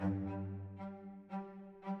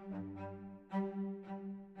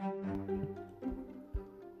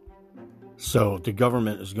So the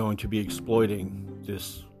government is going to be exploiting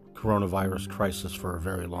this coronavirus crisis for a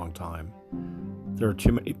very long time. There are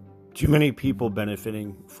too many people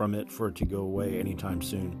benefiting from it for it to go away anytime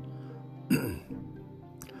soon.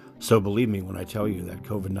 So believe me when I tell you that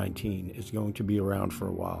COVID-19 is going to be around for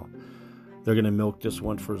a while. They're going to milk this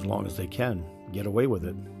one for as long as they can. Get away with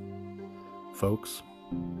it. Folks,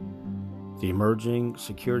 the emerging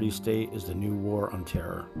security state is the new war on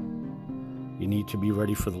terror. You need to be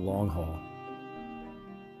ready for the long haul.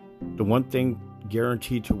 The one thing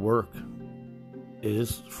guaranteed to work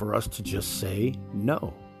is for us to just say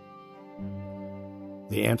no.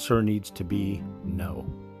 The answer needs to be no.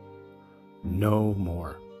 No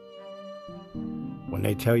more. When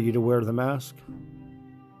they tell you to wear the mask,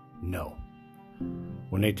 no.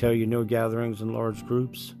 When they tell you no gatherings in large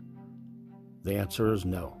groups, the answer is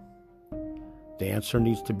no. The answer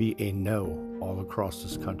needs to be a no all across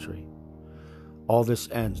this country. All this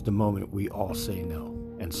ends the moment we all say no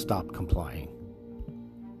and stop complying.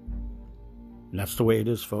 And that's the way it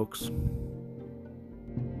is, folks.